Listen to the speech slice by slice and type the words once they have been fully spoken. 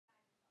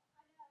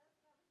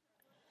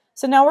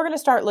So now we're going to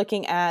start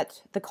looking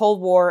at the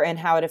Cold War and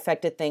how it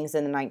affected things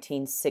in the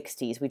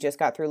 1960s. We just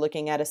got through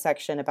looking at a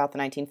section about the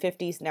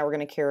 1950s. Now we're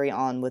going to carry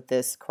on with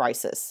this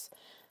crisis,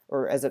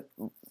 or as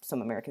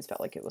some Americans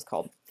felt like it was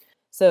called.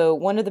 So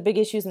one of the big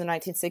issues in the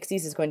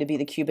 1960s is going to be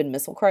the Cuban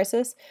Missile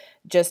Crisis.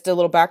 Just a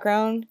little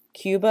background,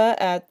 Cuba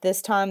at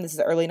this time, this is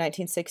the early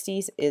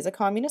 1960s, is a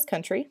communist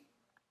country.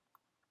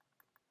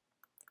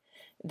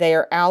 They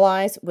are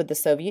allies with the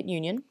Soviet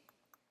Union.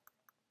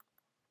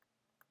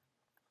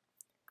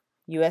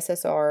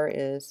 USSR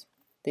is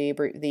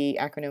the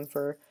acronym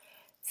for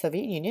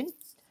Soviet Union.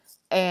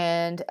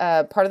 And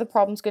part of the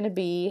problem is going to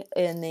be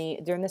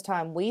during this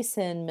time we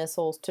send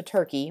missiles to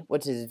Turkey,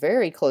 which is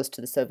very close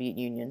to the Soviet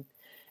Union.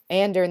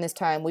 And during this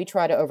time we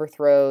try to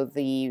overthrow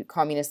the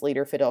communist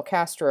leader Fidel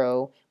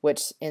Castro,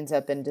 which ends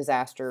up in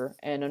disaster.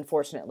 And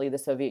unfortunately the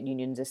Soviet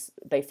Union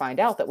they find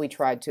out that we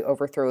tried to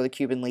overthrow the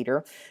Cuban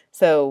leader.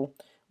 So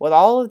with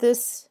all of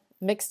this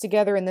mixed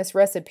together in this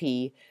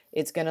recipe,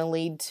 it's going to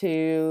lead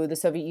to the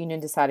Soviet Union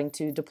deciding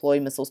to deploy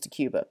missiles to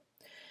Cuba.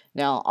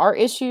 Now, our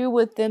issue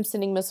with them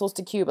sending missiles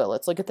to Cuba,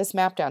 let's look at this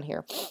map down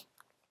here.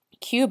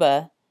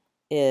 Cuba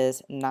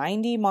is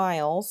 90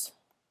 miles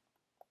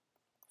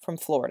from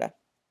Florida.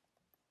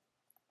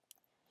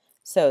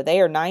 So they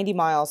are 90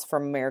 miles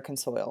from American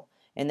soil,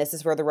 and this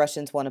is where the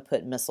Russians want to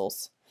put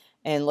missiles.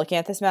 And looking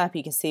at this map,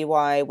 you can see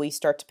why we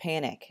start to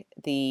panic.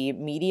 The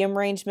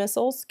medium-range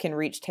missiles can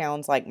reach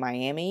towns like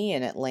Miami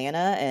and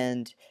Atlanta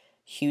and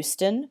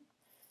Houston.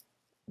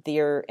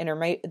 The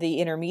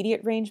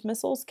intermediate range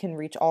missiles can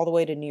reach all the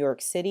way to New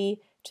York City,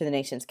 to the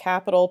nation's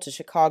capital, to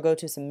Chicago,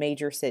 to some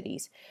major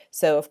cities.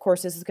 So, of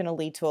course, this is going to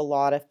lead to a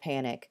lot of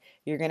panic.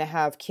 You're going to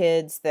have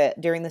kids that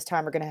during this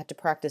time are going to have to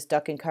practice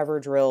duck and cover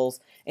drills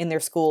in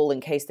their school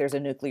in case there's a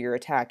nuclear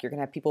attack. You're going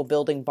to have people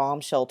building bomb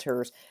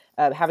shelters,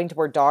 having to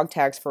wear dog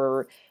tags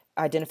for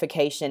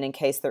identification in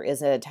case there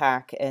is an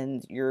attack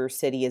and your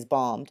city is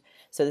bombed.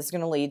 So this is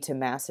going to lead to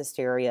mass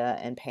hysteria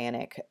and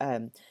panic.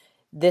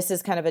 This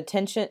is kind of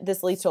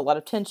this leads to a lot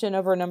of tension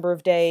over a number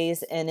of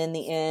days, and in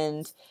the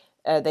end,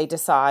 they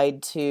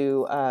decide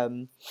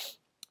to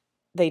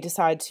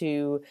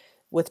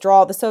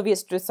withdraw. The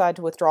Soviets decide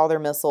to withdraw their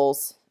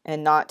missiles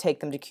and not take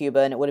them to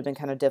Cuba, and it would have been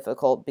kind of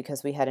difficult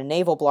because we had a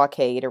naval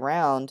blockade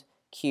around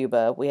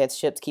Cuba. We had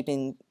ships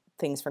keeping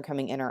things from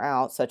coming in or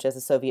out, such as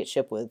a Soviet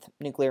ship with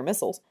nuclear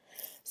missiles.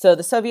 So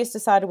the Soviets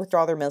decided to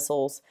withdraw their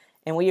missiles,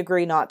 and we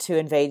agree not to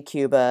invade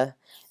Cuba,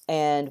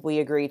 and we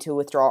agree to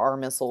withdraw our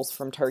missiles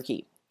from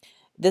Turkey.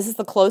 This is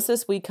the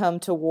closest we come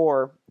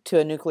to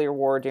a nuclear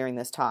war during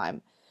this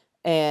time.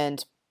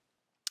 And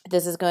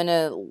this is going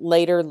to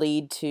later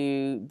lead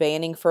to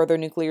banning further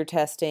nuclear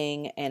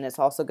testing, and it's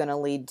also going to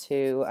lead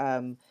to,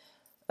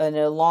 in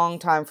a long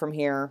time from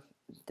here,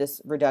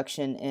 this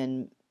reduction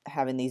in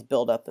having these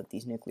buildup of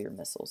these nuclear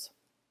missiles.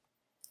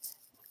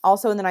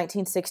 Also in the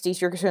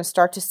 1960s, you're going to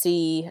start to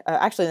see,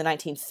 actually in the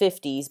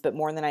 1950s, but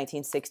more in the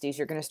 1960s,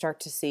 you're going to start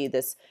to see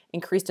this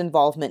increased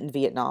involvement in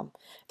Vietnam.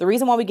 The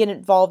reason why we get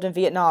involved in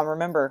Vietnam,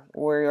 remember,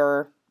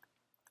 we're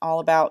all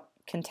about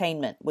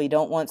containment. We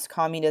don't want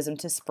communism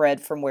to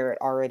spread from where it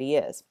already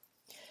is.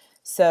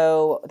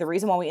 So the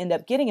reason why we end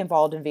up getting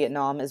involved in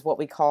Vietnam is what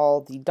we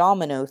call the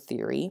domino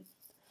theory.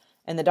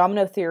 And the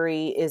domino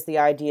theory is the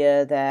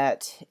idea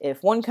that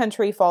if one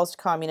country falls to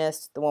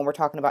communist, the one we're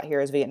talking about here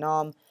is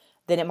Vietnam,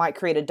 then it might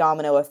create a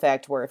domino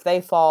effect where if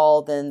they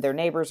fall, then their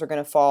neighbors are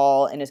going to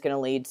fall, and it's going to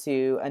lead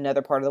to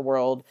another part of the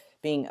world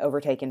being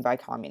overtaken by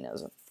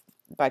communism.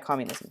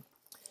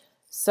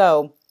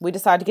 So we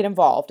decided to get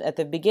involved. At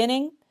the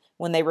beginning,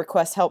 when they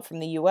request help from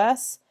the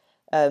U.S.,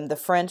 the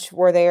French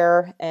were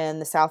there, and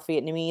the South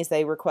Vietnamese,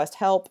 they request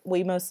help.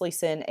 We mostly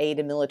send aid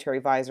and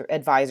military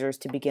advisors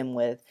to begin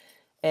with,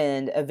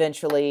 and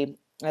eventually,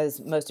 as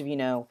most of you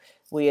know,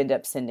 we end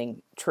up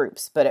sending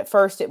troops. But at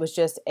first, it was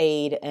just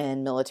aid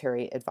and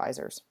military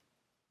advisors.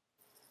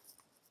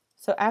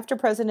 So after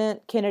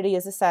President Kennedy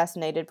is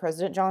assassinated,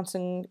 President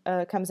Johnson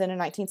comes in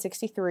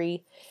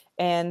 1963,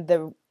 and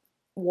the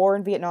war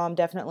in Vietnam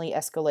definitely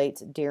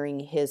escalates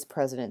during his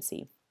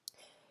presidency.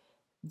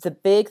 The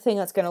big thing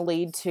that's going to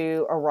lead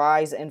to a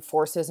rise in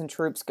forces and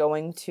troops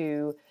going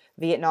to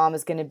Vietnam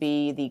is going to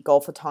be the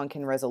Gulf of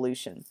Tonkin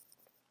Resolution.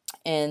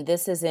 And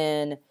this is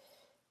in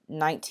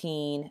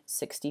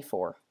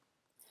 1964.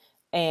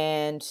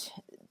 And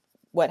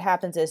what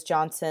happens is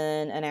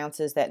Johnson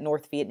announces that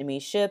North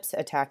Vietnamese ships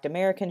attacked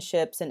American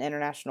ships in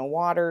international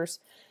waters.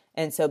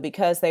 And so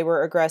because they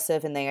were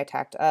aggressive and they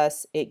attacked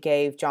us, it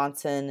gave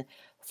Johnson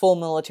full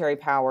military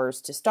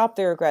powers to stop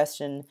their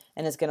aggression,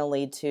 and is going to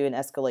lead to an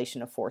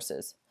escalation of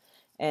forces.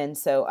 And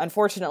so,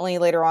 unfortunately,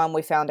 later on,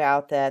 we found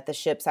out that the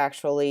ships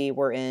actually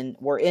were in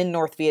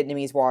North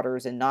Vietnamese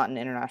waters and not in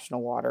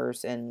international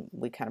waters, and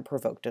we kind of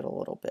provoked it a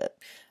little bit.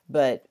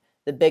 But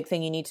the big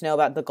thing you need to know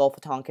about the Gulf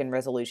of Tonkin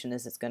Resolution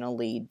is it's going to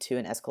lead to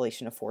an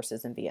escalation of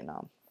forces in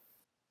Vietnam.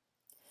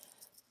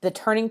 The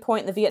turning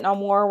point in the Vietnam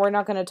War, we're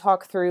not going to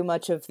talk through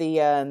much of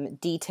the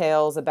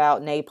details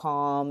about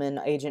napalm and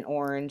Agent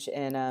Orange,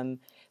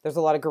 There's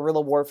a lot of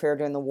guerrilla warfare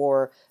during the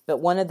war, but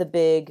one of the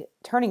big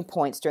turning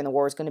points during the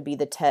war is going to be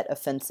the Tet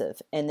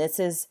Offensive. And this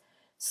is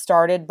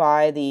started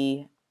by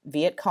the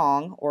Viet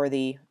Cong, or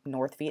the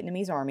North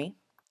Vietnamese Army.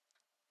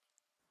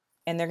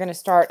 And they're going to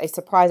start a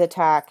surprise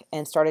attack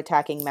and start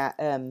attacking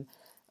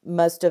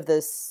most of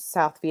the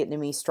South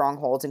Vietnamese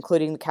strongholds,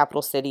 including the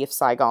capital city of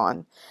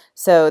Saigon.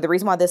 So the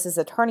reason why this is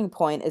a turning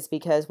point is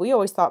because we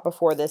always thought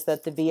before this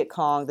that the Viet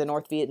Cong, the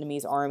North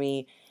Vietnamese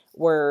Army,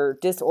 were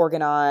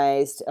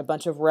disorganized, a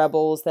bunch of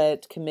rebels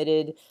that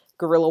committed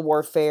guerrilla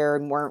warfare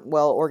and weren't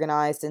well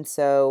organized. And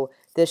so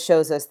this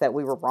shows us that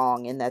we were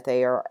wrong, and that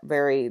they are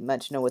very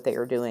much know what they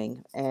are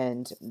doing,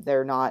 and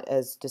they're not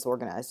as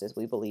disorganized as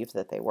we believed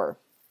that they were.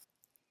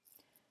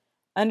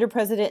 Under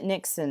President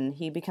Nixon,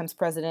 he becomes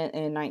president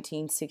in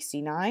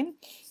 1969.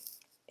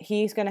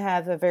 He's going to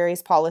have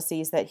various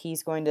policies that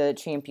he's going to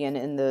champion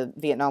in the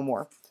Vietnam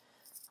War.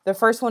 The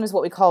first one is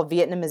what we call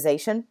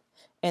Vietnamization,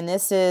 and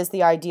this is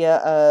the idea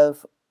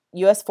of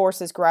U.S.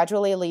 forces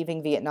gradually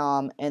leaving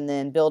Vietnam and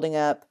then building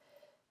up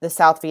the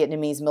South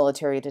Vietnamese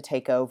military to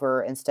take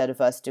over instead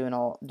of us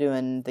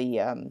doing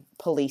the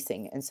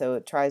policing. And so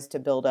it tries to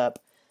build up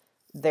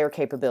their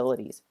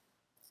capabilities.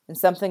 And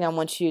something I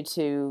want you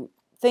to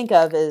think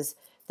of is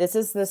this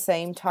is the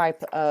same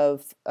type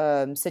of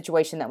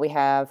situation that we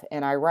have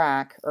in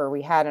Iraq, or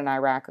we had in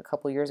Iraq a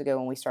couple years ago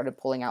when we started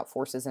pulling out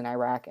forces in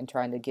Iraq and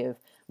trying to give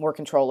more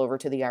control over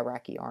to the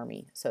Iraqi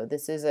army. So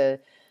this is a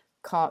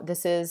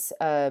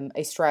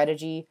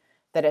strategy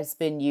that has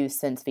been used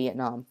since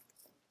Vietnam.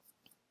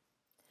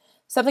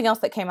 Something else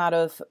that came out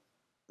of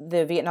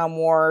the Vietnam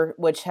War,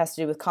 which has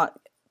to do with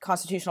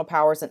constitutional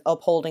powers and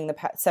upholding the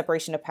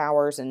separation of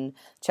powers and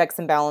checks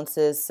and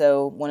balances.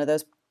 So one of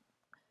those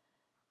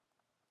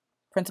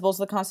principles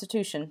of the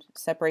Constitution,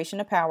 separation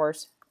of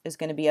powers, is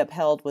going to be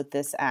upheld with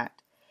this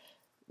act.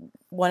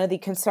 One of the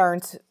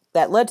concerns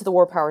that led to the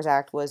War Powers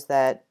Act was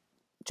that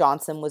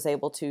Johnson was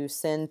able to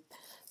send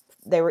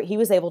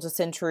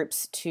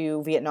troops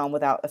to Vietnam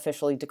without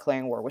officially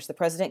declaring war, which the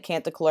president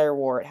can't declare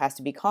war. It has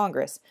to be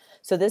Congress.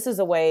 So this was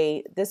a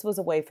way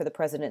for the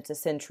president to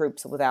send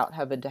troops without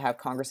having to have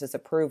Congress's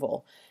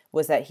approval,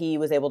 was that he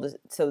was able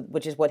to,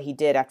 which is what he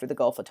did after the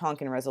Gulf of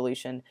Tonkin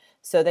resolution.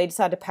 So they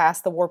decided to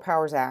pass the War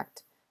Powers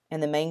Act.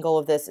 And the main goal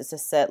of this is to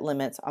set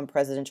limits on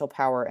presidential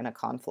power in a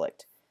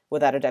conflict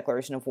without a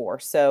declaration of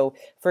war. So,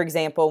 for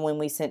example, when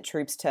we sent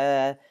troops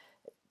to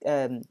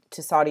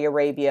Saudi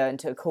Arabia and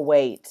to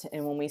Kuwait,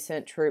 and when we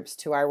sent troops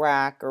to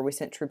Iraq, or we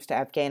sent troops to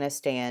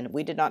Afghanistan,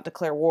 we did not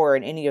declare war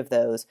in any of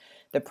those.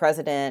 The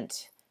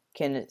president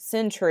can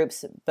send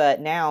troops, but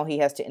now he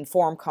has to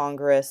inform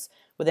Congress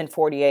within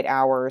 48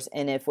 hours,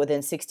 and if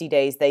within 60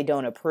 days they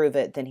don't approve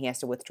it, then he has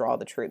to withdraw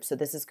the troops. So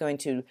this is going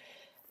to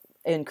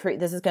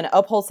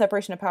uphold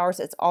separation of powers.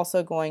 It's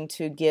also going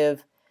to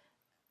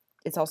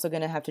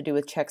have to do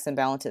with checks and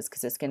balances,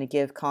 because it's going to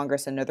give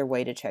Congress another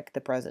way to check the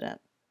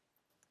president.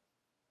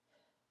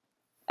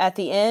 At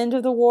the end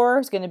of the war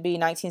is going to be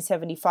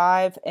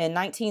 1975. In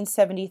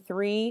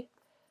 1973,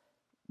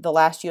 the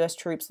last U.S.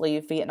 troops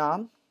leave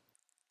Vietnam,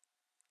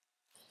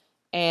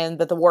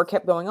 but the war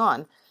kept going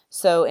on.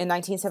 So in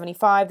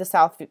 1975, the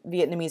South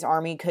Vietnamese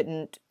Army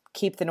couldn't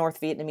keep the North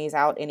Vietnamese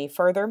out any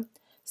further.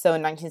 So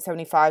in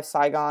 1975,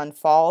 Saigon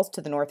falls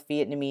to the North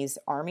Vietnamese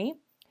Army.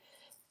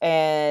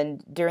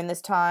 And during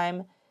this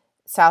time,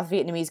 South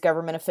Vietnamese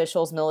government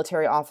officials,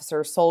 military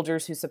officers,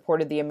 soldiers who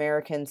supported the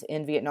Americans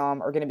in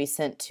Vietnam are going to be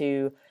sent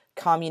to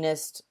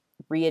communist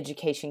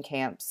re-education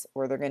camps,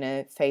 where they're going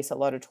to face a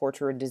lot of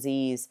torture and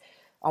disease,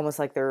 almost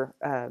like their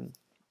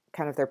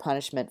kind of their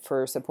punishment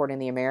for supporting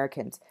the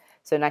Americans.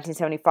 So in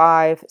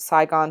 1975,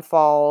 Saigon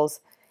falls,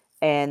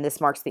 and this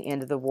marks the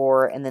end of the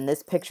war. And then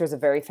this picture is a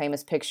very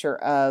famous picture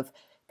of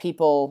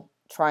people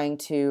trying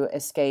to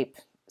escape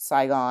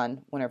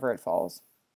Saigon whenever it falls.